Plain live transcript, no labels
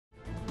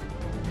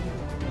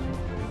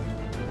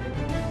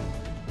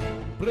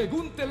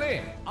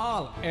Pregúntele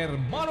al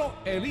hermano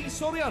Eli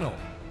Soriano.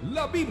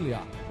 La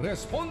Biblia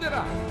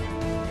responderá.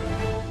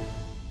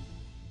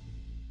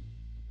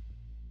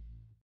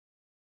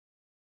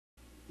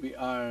 We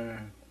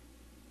are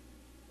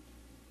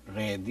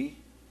ready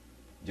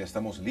Ya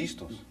estamos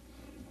listos,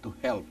 to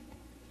help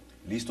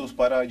listos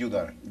para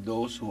ayudar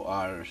those who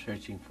are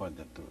searching for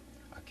the truth.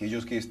 a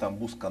aquellos que están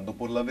buscando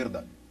por la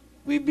verdad.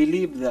 We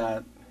believe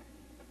that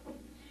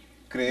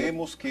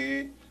Creemos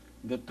que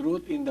the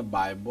truth in the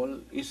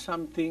Bible is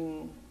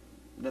something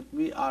that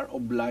we are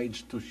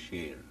obliged to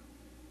share.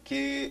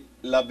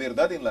 la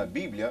verdad en la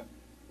Biblia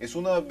es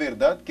una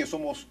verdad que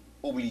somos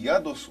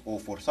obligados o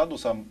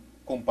forzados a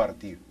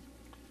compartir.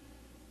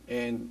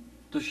 And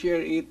to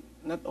share it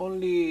not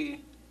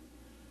only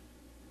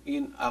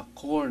in a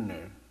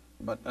corner,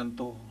 but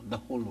unto the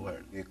whole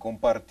world.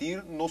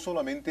 Compartir no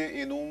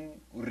solamente en un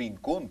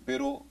rincón,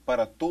 pero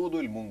para todo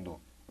el mundo.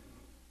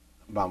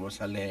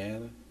 Vamos a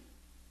leer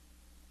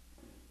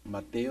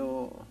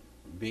Mateo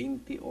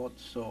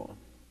 28,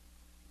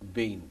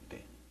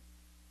 20.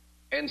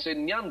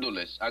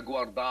 Enseñándoles a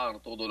guardar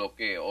todo lo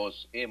que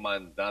os he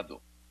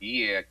mandado.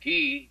 Y he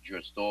aquí, yo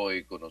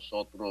estoy con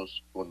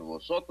vosotros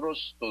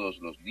todos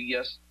los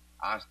días,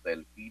 hasta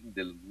el fin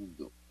del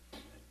mundo.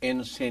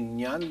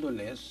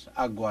 Enseñándoles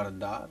a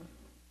guardar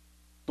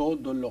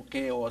todo lo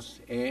que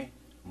os he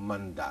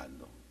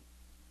mandado.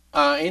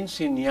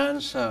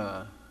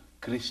 Enseñanza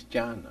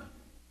cristiana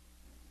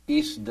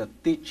is the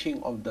teaching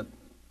of the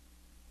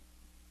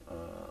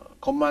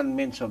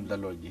commandments of the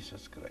Lord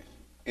Jesus Christ.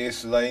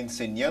 Es la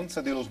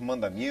enseñanza de los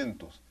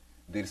mandamientos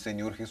del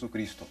Señor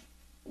Jesucristo.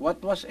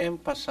 What was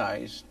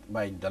emphasized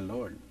by the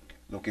Lord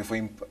Lo que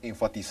fue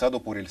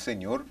enfatizado por el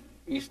Señor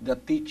is the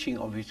teaching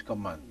of His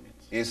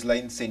commandments. es la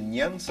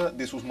enseñanza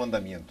de sus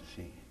mandamientos.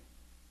 See,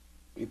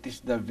 it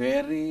is the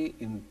very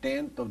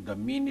intent of the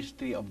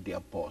ministry of the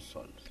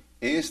apostles.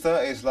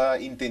 Esta es la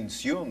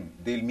intención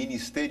del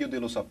ministerio de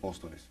los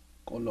apóstoles.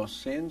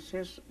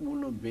 Colosenses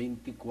 1,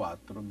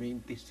 24,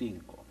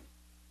 25.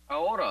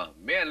 Ahora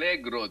me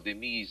alegro de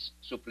mis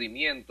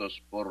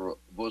sufrimientos por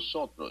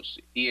vosotros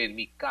y en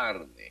mi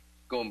carne,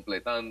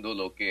 completando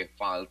lo que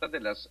falta de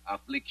las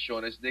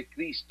aflicciones de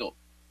Cristo.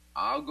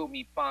 Hago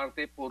mi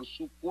parte por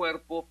su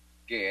cuerpo,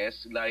 que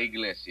es la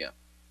iglesia,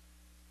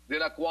 de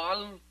la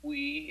cual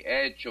fui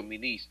hecho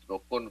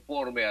ministro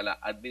conforme a la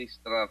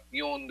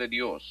administración de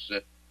Dios,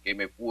 que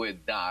me fue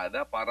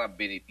dada para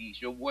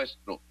beneficio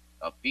vuestro,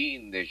 a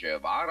fin de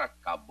llevar a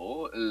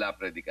cabo la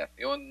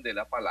predicación de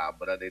la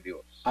palabra de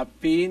Dios. A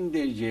fin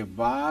de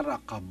llevar a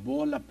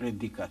cabo la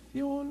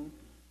predicación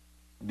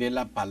de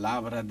la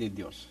palabra de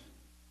Dios.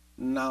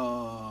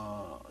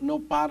 No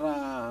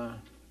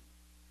para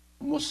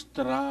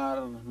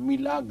mostrar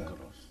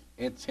milagros,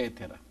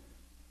 etcétera,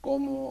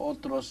 como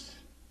otras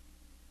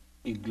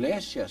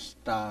iglesias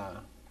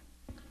está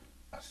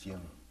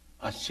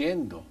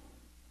haciendo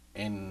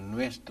en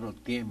nuestro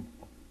tiempo.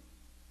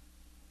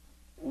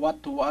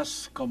 What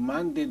was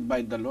commanded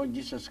by the Lord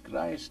Jesus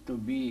Christ to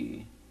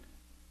be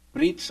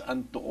preached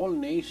unto all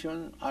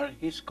nations are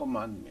His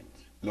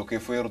commandments. Lo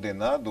que fue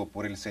ordenado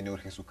por el Señor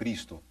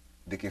Jesucristo,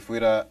 de que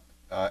fuera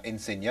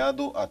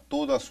enseñado a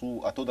todas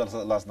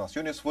las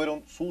naciones,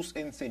 fueron sus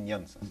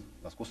enseñanzas,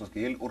 las cosas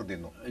que Él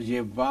ordenó.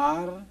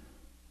 Llevar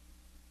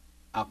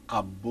a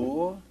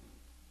cabo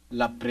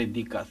la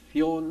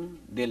predicación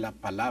de la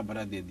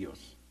palabra de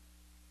Dios.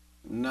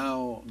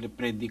 Now, la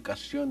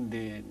predicación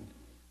de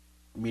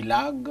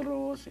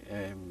milagros,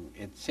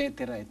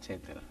 etcétera,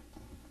 etcétera.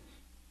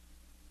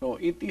 So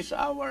it is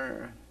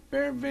our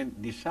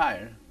fervent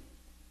desire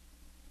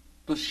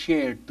to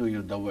share to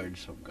you the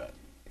words of God.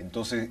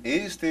 Entonces,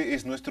 este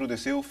es nuestro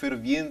deseo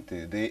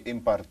ferviente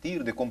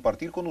de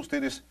compartir con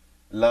ustedes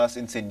las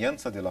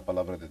enseñanzas de la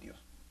palabra de Dios.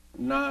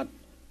 Not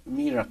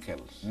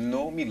miracles,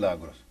 No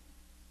milagros,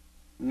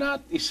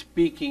 not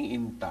speaking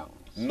in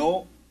tongues.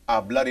 no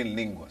hablar en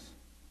lenguas,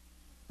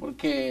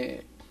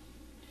 Porque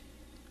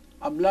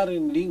hablar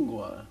en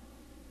lengua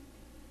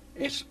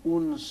es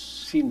un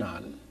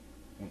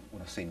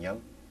una señal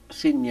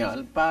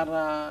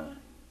para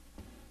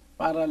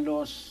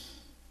los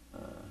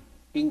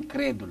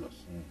incrédulos,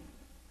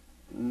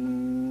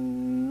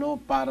 no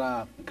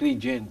para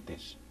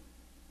creyentes.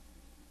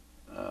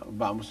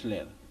 Vamos a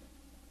leer.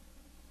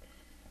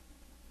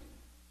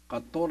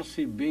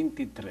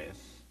 14:23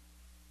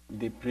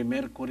 de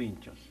 1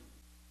 Corintios.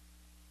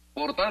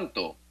 Por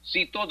tanto,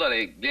 si toda la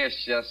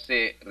iglesia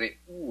se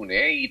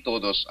reúne y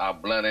todos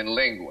hablan en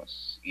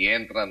lenguas, y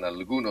entran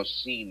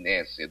algunos sin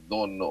ese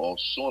don o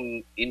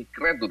son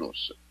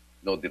incrédulos,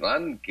 no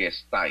dirán que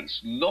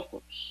estáis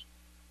locos.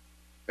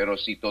 Pero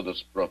si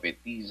todos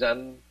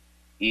profetizan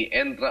y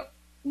entra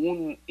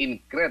un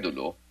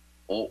incrédulo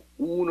o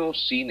uno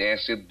sin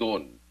ese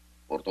don,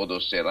 por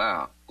todos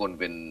será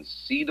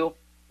convencido,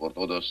 por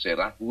todos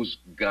será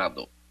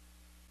juzgado.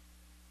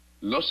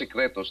 Los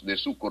secretos de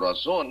su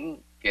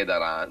corazón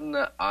quedarán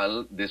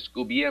al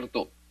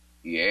descubierto,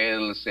 y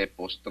él se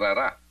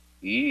postrará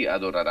y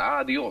adorará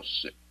a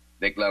Dios,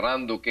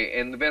 declarando que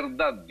en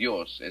verdad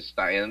Dios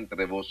está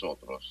entre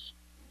vosotros.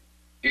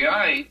 ¿Qué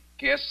hay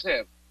que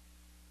hacer?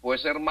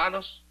 Pues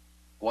hermanos,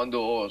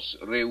 cuando os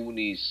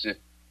reunís,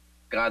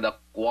 cada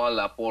cual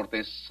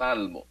aporte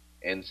salmo,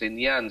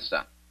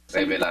 enseñanza,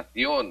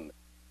 revelación,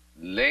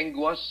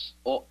 lenguas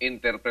o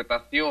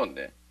interpretación,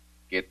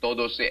 que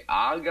todo se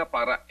haga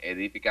para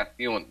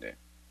edificación.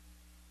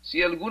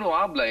 Si alguno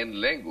habla en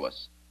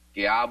lenguas,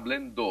 que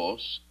hablen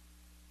dos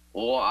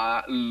o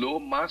a lo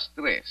más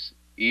tres,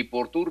 y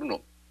por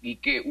turno, y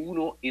que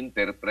uno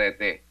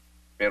interprete.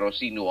 Pero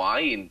si no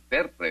hay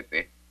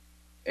intérprete,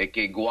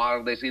 que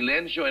guarde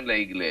silencio en la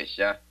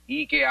iglesia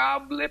y que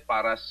hable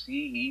para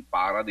sí y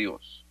para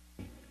Dios.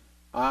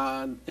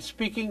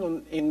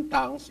 Speaking in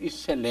tongues is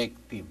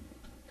selective,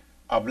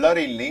 Hablar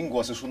en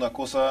lenguas es una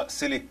cosa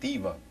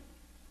selectiva,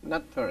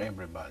 not for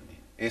everybody.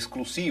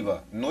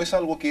 exclusiva, no es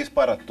algo que es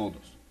para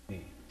todos.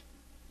 Sí.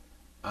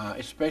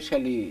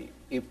 Especially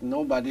if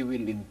nobody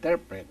will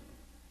interpret,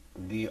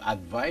 the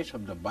advice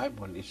of the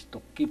Bible is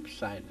to keep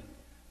silent.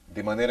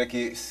 De manera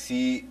que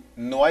si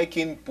no hay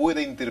quien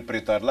pueda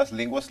interpretar las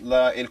lenguas,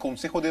 el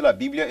consejo de la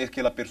Biblia es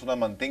que la persona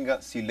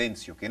mantenga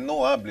silencio, que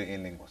no hable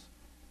en lenguas.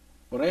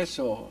 Por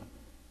eso,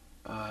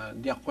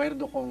 de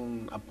acuerdo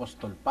con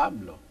Apóstol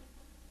Pablo,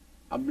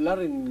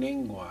 hablar en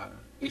lengua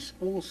es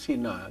un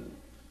señal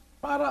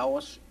para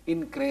los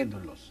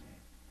incrédulos.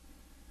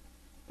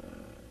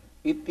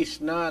 It is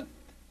not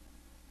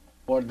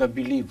for the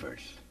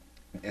believers.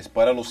 Es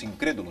para los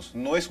incrédulos,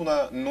 no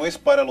es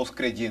para los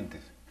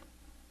creyentes.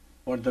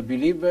 For the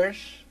believers,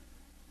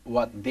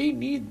 what they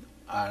need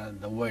are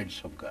the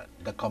words of God,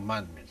 the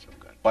commandments of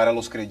God. Para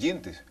los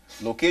creyentes,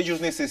 lo que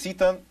ellos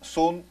necesitan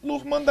son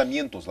los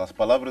mandamientos, las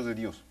palabras de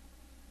Dios.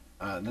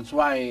 That's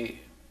why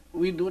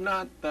we do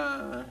not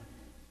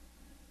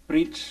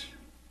preach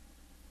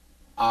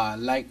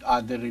like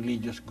other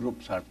religious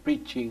groups are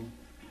preaching,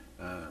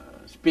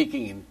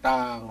 speaking in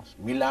tongues,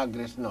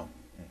 milagros, no.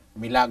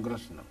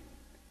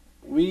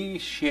 We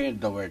share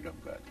the word of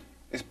God.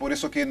 Es por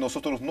eso que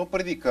nosotros no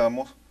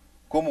predicamos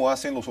como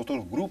hacen los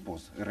otros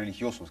grupos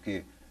religiosos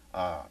que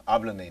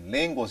hablan en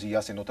lenguas y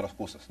hacen otras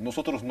cosas.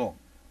 Nosotros no.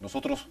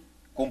 Nosotros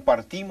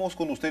compartimos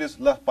con ustedes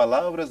las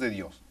palabras de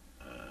Dios.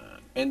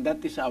 And that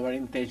is our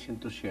intention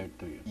to share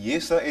to you. Y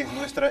esa es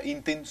nuestra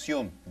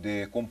intención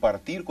de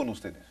compartir con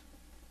ustedes.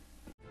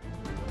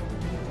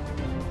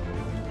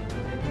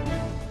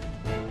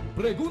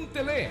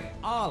 Pregúntele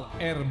al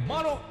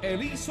hermano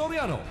Eli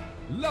Soriano.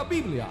 La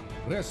Biblia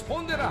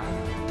responderá.